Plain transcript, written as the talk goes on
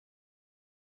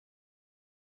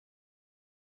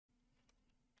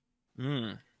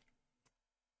Hmm.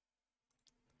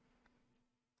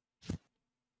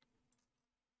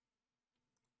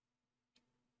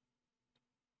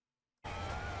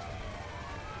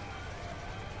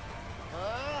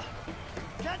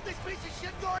 Get this piece of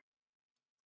shit going.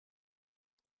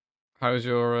 How's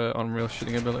your Unreal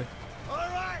shooting ability?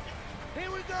 Alright,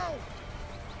 here we go.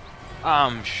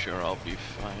 I'm sure I'll be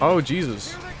fine. Oh,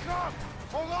 Jesus. Here they come.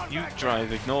 Hold on. You back drive,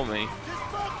 there. ignore me. Just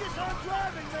focus on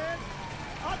driving, man.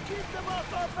 I'll keep them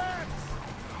off our backs.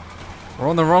 We're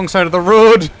on the wrong side of the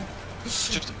road!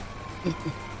 Just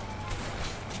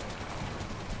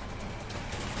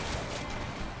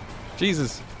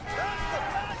Jesus.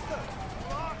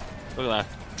 look at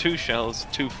that. 2 shells,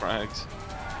 2 frags.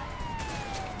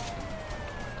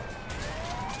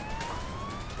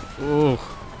 Oh.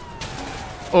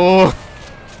 Oh.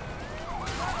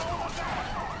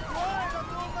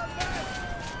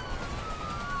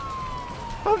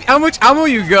 How much ammo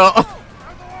you got? Out of the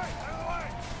way, out of the way.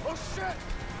 Oh shit.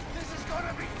 This is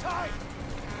gonna be tight.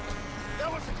 That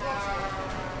was a close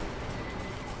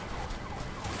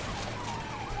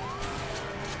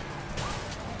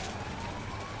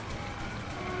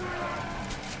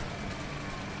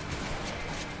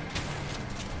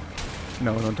one.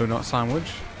 No, no, do not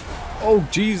sandwich. Oh,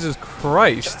 Jesus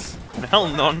Christ. Hell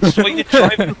none. What are you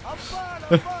driving? I'm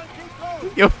fine, keep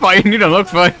going. You're fine, you don't look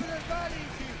fine. They're not easy.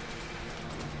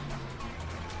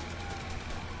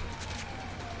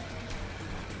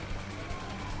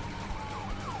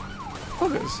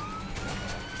 Fuckers.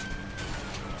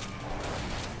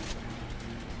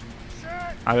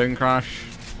 Shit. I didn't crash.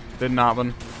 Didn't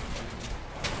happen.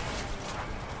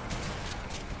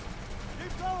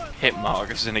 Keep going. Hit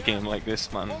markers in a game like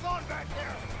this, man. Hold on back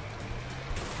there.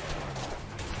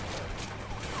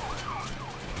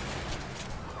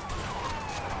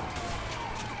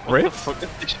 What the fuck is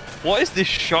this? What is this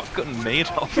shotgun made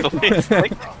of? Though? It's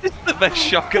like, this is the best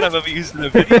shotgun I've ever used in a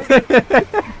video.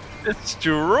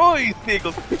 Destroys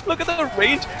vehicles. Look at the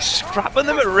range. Scrapping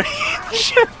them at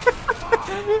range.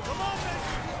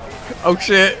 Oh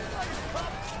shit.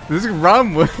 This is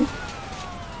ram.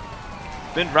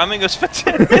 Been ramming us for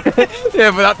 10 minutes.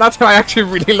 Yeah, but that's how I actually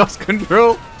really lost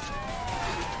control.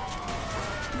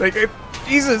 Like,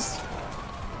 Jesus.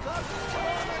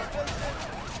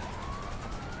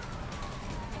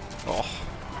 Oh,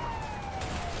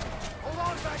 Hold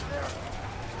on back there.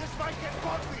 This might get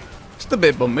bumpy. just a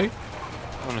bit bumpy.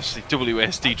 Honestly,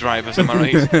 WSD drivers, am I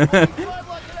right? Drive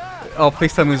like an ass. Oh,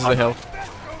 please tell me this is a hill.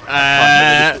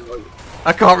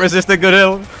 I can't resist a good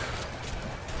hill.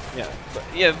 Yeah, but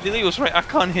yeah, Vilio's right. I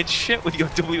can't hit shit with your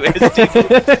WSD.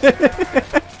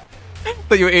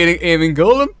 Thought you were aiming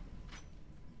golem.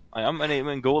 I am an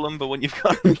aiming golem, but when you've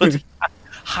got a bloody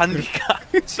handicap,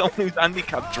 someone who's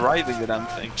handicapped driving the damn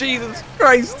thing. Jesus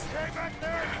Christ. Okay back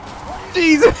there.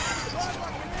 Jesus. Drive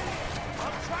like an idiot.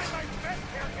 I'm trying my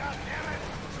best here, goddammit.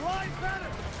 Drive better.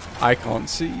 I can't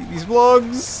see these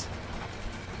vlogs.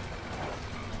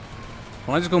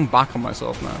 Well, I'm just going back on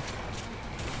myself now.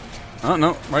 Oh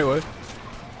no, right way.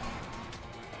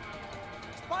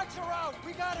 Spikes are out.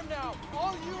 We got him now.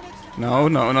 All units. No,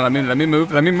 no, no. Let me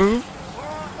move. Let me move.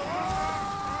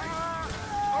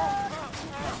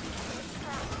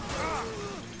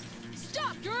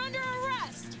 Stop! You're under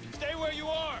arrest! Stay where you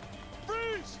are.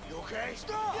 Freeze. You okay?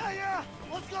 Stop. Yeah, yeah.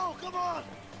 Let's go. Come on.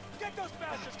 Get those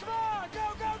bastards. Come on.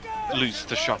 Go, go, go. Lose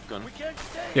the shotgun. We can't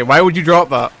stay. Yeah, why would you drop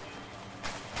that?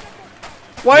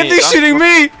 Why are Mate, they that's shooting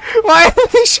me? Why are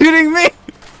they shooting me?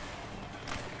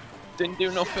 Didn't do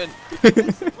nothing.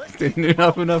 Didn't do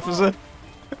nothing, officer.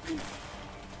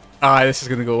 Ah, this is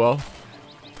gonna go well.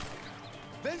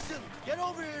 Vincent, get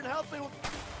over here and help me with...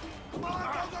 Come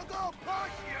on, go, go, go!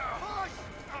 Push! Push!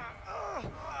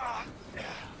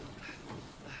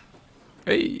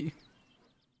 Hey.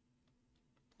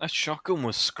 That shotgun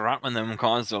was scrapping them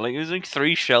cars. So like, it was like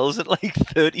 3 shells at like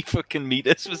 30 fucking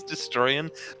meters was destroying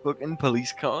fucking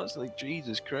police cars. Like,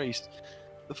 Jesus Christ.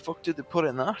 The fuck did they put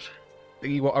in that?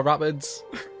 Biggie Water Rapids.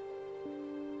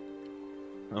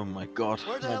 Oh my god.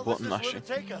 Where the My hell is button this mashing. road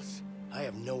take us? I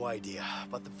have no idea,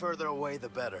 but the further away, the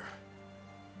better.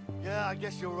 Yeah, I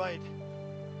guess you're right.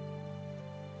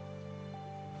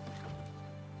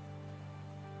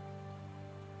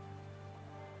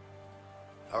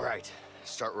 All right,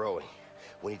 start rowing.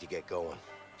 We need to get going.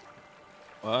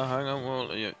 Well, hang on.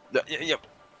 Well, yeah. Yeah.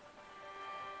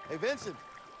 Hey, Vincent.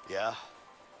 Yeah?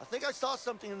 I think I saw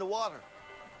something in the water.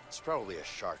 It's probably a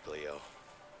shark, Leo.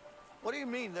 What do you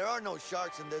mean? There are no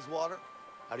sharks in this water.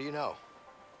 How do you know?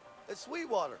 It's sweet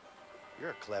water. You're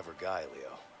a clever guy,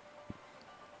 Leo.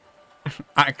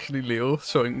 Actually, Leo,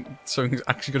 showing he's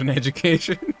actually got an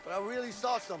education. But I really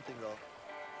saw something, though.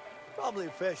 Probably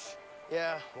a fish.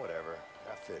 Yeah, whatever.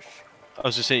 A fish. I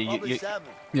was just saying, Probably salmon.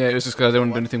 Yeah, it was just because I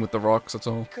didn't do anything with the rocks, that's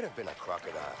all. Could have been a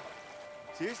crocodile.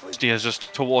 Seriously? steers us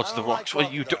towards I the don't like rocks.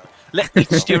 Well, you don't crocodiles. let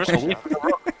it steer us away from the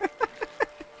rock.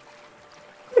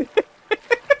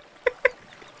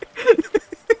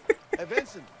 Hey,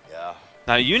 Vincent. Yeah.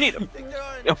 Now you need to Think there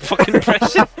are any you're fucking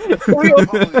press it. Probably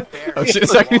bears. Oh shit,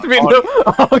 second me, no.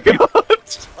 Oh god! I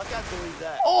can't believe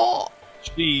that. Oh,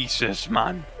 Jesus,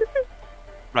 man.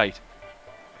 Right.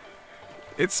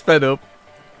 It's sped up.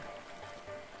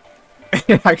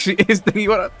 It actually is thinking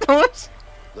what I thought.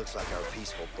 Looks like our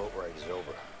peaceful boat ride is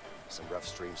over. Some rough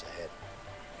streams ahead.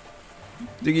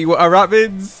 Diggy, what are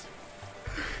rapids?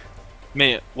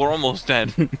 Mate, we're almost dead.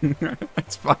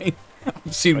 That's fine.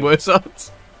 I've seen worse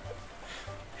odds.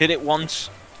 Hit it once.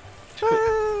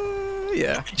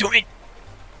 Yeah. Do it.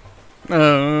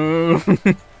 Oh.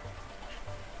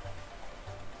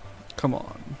 Come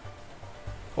on.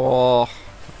 Oh,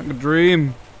 like a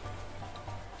dream.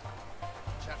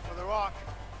 Check for the rock.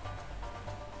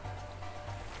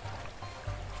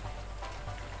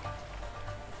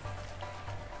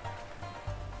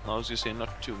 I was gonna say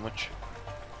not too much.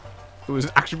 It was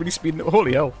actually really speeding up.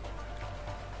 Holy hell.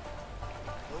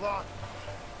 Hold on.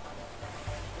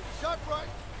 Shot right.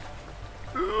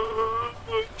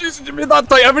 Jesus, you made that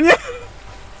tight, haven't you?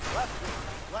 Left.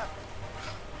 Left.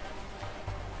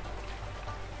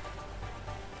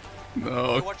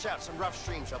 No. Hey, watch out. Some rough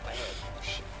streams up ahead.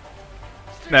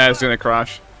 Nah, it's gonna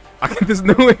crash. There's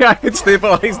no way I can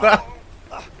stabilize that.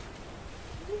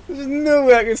 There's no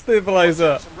way I can stabilize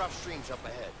that. Some rough streams up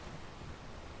ahead.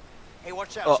 Hey,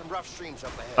 watch out. Oh. Some rough streams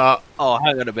up ahead. Oh,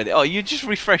 hang on a minute. Oh, you just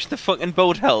refreshed the fucking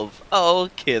boat health. Oh,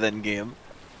 okay then, game.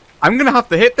 I'm gonna have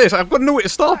to hit this. I've got no way to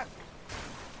stop.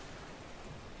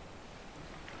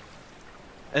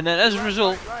 And then as a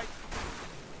result, Right.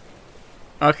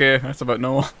 Okay, that's about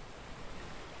normal.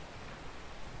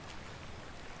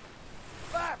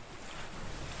 Left.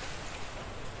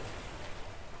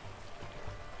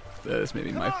 This may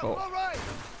be my fault. All right.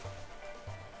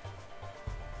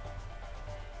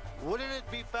 Wouldn't it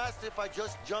be fast if I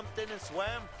just jumped in and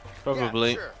swam? probably.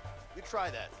 Yeah, sure. You try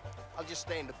that. I'll just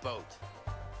stay in the boat.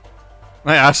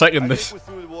 Hey, I second I this. think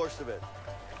we're through the worst of it.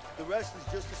 The rest is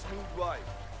just a smooth ride.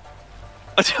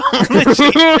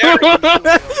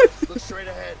 Look straight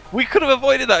ahead. We could have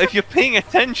avoided that if you're paying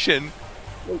attention.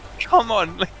 Come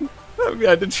on. Like, I mean,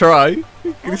 I did try. do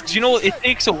you know what? It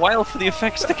takes a while for the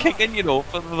effects to kick in, you know,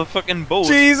 for the fucking boat.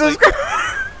 Jesus Like,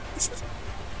 Christ!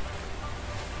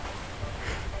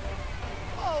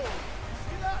 Oh,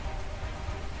 see that?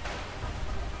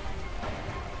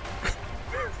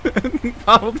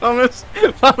 Paddle Thomas!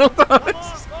 Paddle Come Thomas!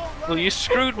 on, go, well, right. you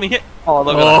screwed me. Oh,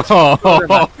 look at that.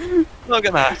 Oh! Look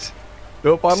at that.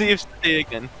 No paddle. Saves the day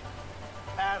again.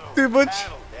 Paddle, Too much.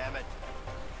 paddle, damn it.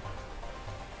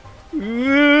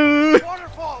 Yeah,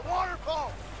 Waterfall,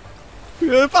 waterfall.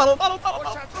 paddle, paddle, paddle,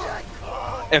 Watch paddle. out.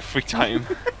 Oh, Every time.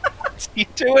 What's he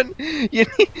doing?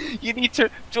 You need to.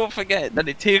 Don't forget that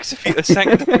it takes a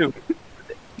second or two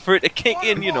for it to kick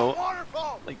in, you know.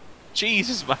 Waterfall. Like,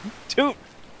 Jesus, man. Dude.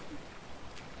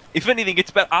 If anything,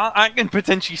 it's better. I can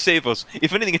potentially save us.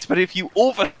 If anything, it's better if you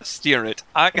oversteer it.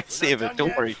 I can save it. done Don't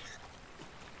yet. worry.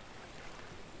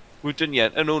 We're done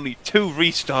yet, and only 2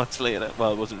 restarts later.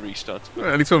 Well, it wasn't restarts. But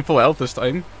At least I'm full health this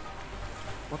time.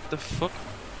 what the fuck?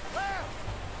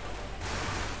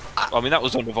 I mean, that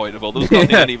was unavoidable. There was nothing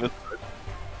Yeah. even.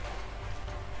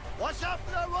 Watch out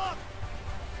for that rock.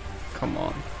 Come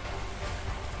on.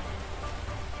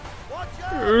 Watch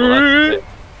out. Well, that's it.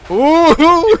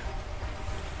 Ooh!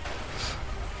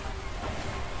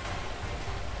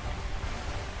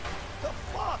 The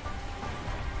fuck?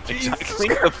 Exactly.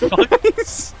 The fuck?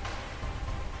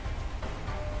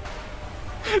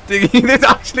 Diggy, this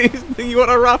actually is Diggy, what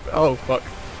a rap. Oh, fuck.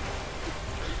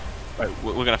 Right,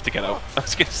 we're gonna have to get out. I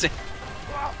was gonna say.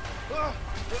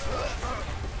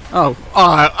 Oh,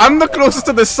 I'm the closest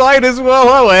to the side as well,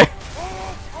 are we?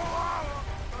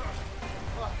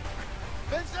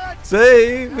 Vincent,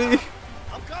 Save me.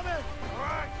 I'm coming. All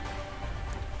right.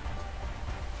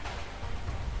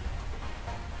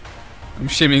 I'm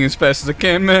shimmying as fast as I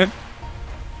can, man.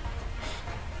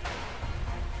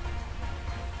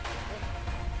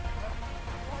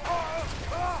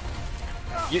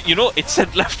 You know, it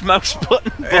said left mouse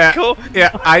button. Yeah, Bucko.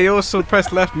 yeah, I also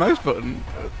pressed left mouse button.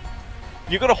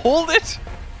 You gotta hold it.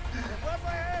 Grab my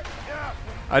head. Yeah.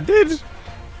 I did.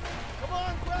 Come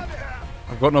on, grab it.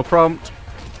 I've got no prompt.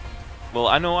 Well,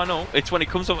 I know. It's when it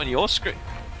comes up on your screen.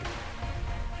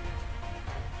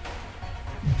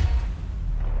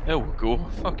 There we go.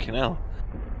 Fucking hell.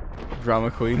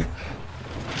 Drama queen.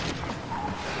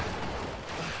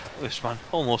 this, man.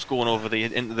 Almost going over the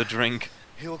into the drink.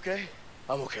 You okay?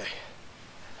 I'm okay.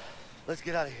 Let's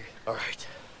get out of here. All right.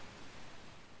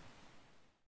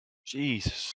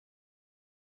 Jesus.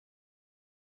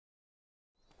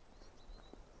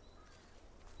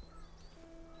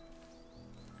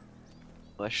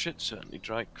 Well, that shit certainly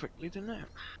dried quickly, didn't it?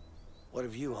 What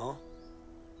of you, huh?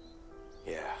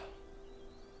 Yeah.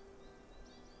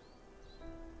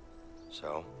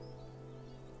 So?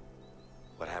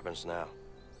 What happens now?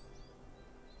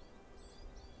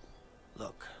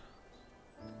 Look.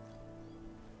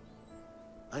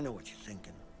 I know what you're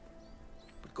thinking.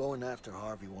 But going after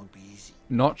Harvey won't be easy.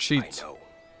 Not I cheat. know.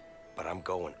 But I'm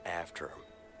going after him,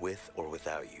 with or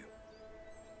without you.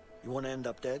 You want to end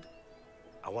up dead?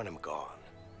 I want him gone.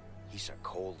 He's a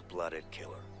cold-blooded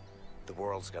killer. The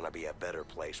world's gonna be a better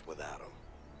place without him.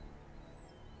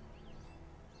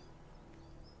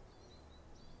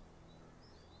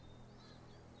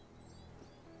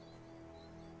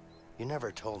 You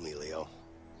never told me, Leo.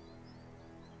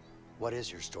 What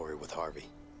is your story with Harvey?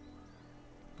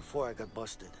 Before I got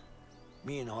busted,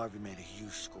 me and Harvey made a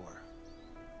huge score.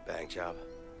 Bank job?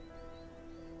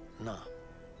 Nah.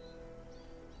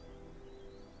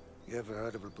 You ever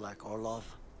heard of a Black Orlov?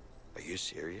 Are you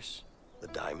serious? The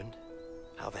diamond?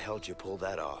 How the hell did you pull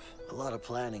that off? A lot of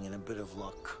planning and a bit of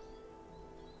luck.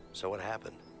 So what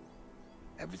happened?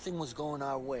 Everything was going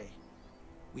our way.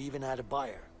 We even had a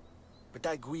buyer. But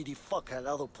that greedy fuck had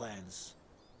other plans.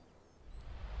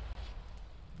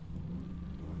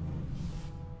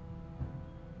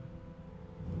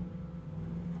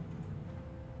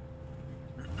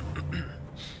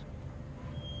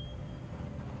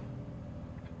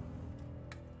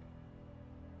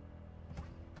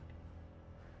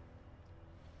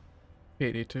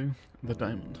 $82, the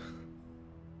diamond.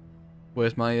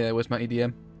 Where's my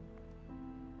EDM?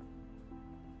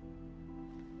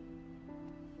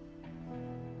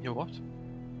 Your what?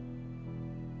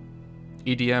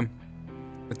 EDM.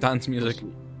 The dance music.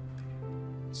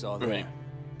 It's all there. Right.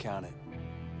 Count it.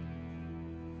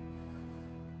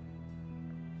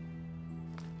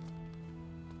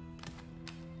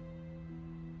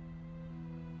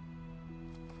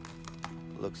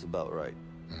 Looks about right.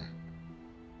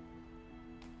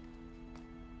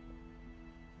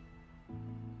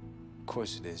 Of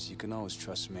course it is. You can always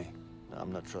trust me.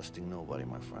 I'm not trusting nobody,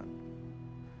 my friend.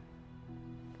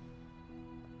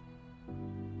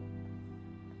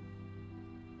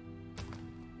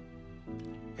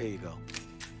 Here you go.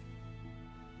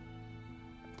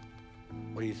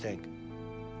 What do you think?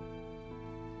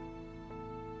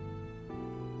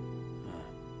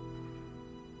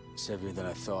 It's heavier than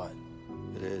I thought.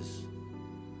 It is.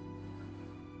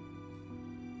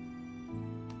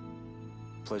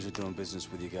 Pleasure doing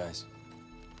business with you guys.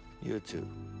 You too.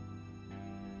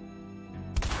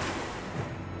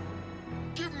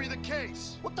 Give me the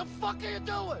case! What the fuck are you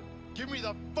doing? Give me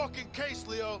the fucking case,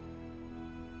 Leo!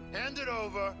 Hand it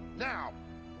over, now!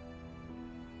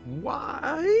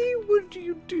 Why would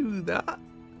you do that?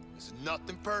 It's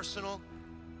nothing personal,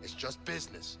 it's just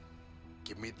business.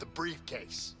 Give me the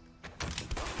briefcase.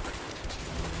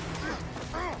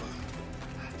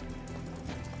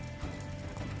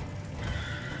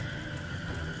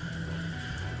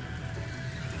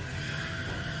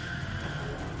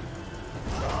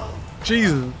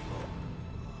 Jesus.